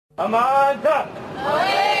Amanda!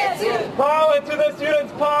 Power to the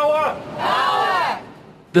students, power!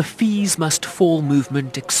 The Fees Must Fall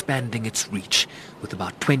movement expanding its reach, with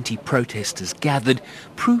about 20 protesters gathered,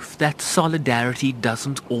 proof that solidarity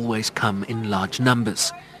doesn't always come in large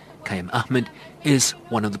numbers. Kayem Ahmed is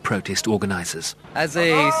one of the protest organisers. As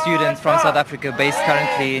a student from South Africa based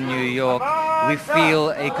currently in New York, we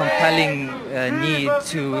feel a compelling need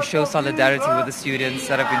to show solidarity with the students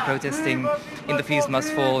that have been protesting in the Fees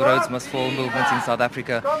Must Fall, Rhodes Must Fall movements in South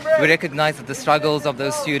Africa. We recognize that the struggles of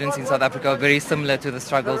those students in South Africa are very similar to the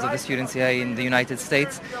struggles of the students here in the United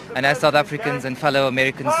States. And as South Africans and fellow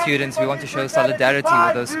American students, we want to show solidarity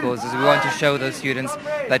with those causes. We want to show those students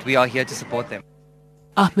that we are here to support them.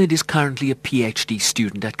 Ahmed is currently a PhD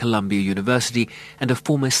student at Columbia University and a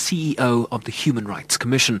former CEO of the Human Rights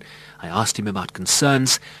Commission. I asked him about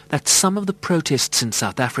concerns that some of the protests in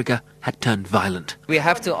South Africa had turned violent. We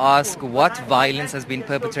have to ask what violence has been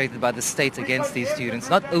perpetrated by the state against these students,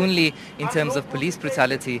 not only in terms of police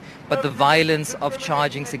brutality, but the violence of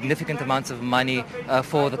charging significant amounts of money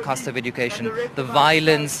for the cost of education, the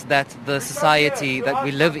violence that the society that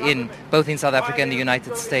we live in, both in South Africa and the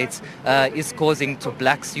United States, is causing to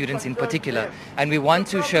black students in particular. And we want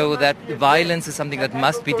to show that violence is something that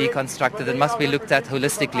must be deconstructed and must be looked at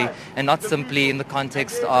holistically, and not simply in the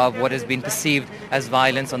context of what has been perceived as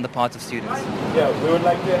violence on the part of students. Yeah, we would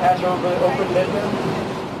like to hand over the open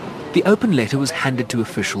letter. The open letter was handed to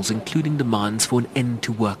officials, including demands for an end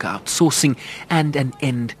to worker outsourcing and an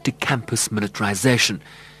end to campus militarization.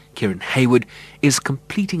 Kieran Hayward is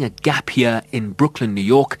completing a gap year in Brooklyn, New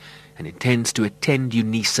York, and intends to attend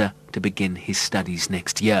UNISA to begin his studies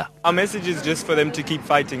next year. Our message is just for them to keep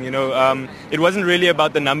fighting. It wasn't really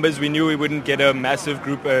about the numbers. We knew we wouldn't get a massive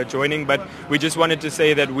group joining, but we just wanted to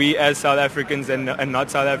say that we as South Africans and not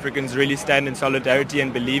South Africans really stand in solidarity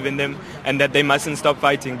and believe in them, and that they mustn't stop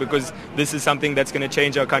fighting, because this is something that's going to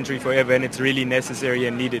change our country forever, and it's really necessary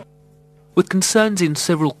and needed. With concerns in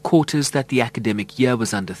several quarters that the academic year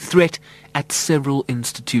was under threat at several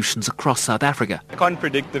institutions across South Africa. I can't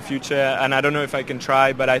predict the future, and I don't know if I can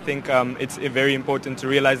try, but I think it's very important to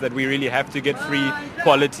realize that we really have to get free,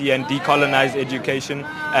 quality and decolonized education.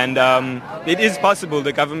 And it is possible.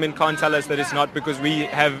 The government can't tell us that it's not, because we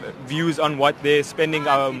have views on what they're spending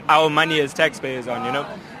our money as taxpayers on,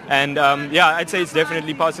 And I'd say it's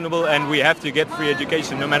definitely possible, and we have to get free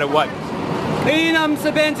education no matter what. A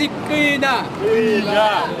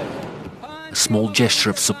small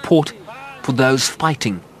gesture of support for those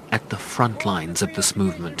fighting at the front lines of this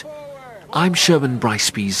movement. I'm Sherwin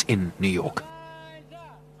Brycebees in New York.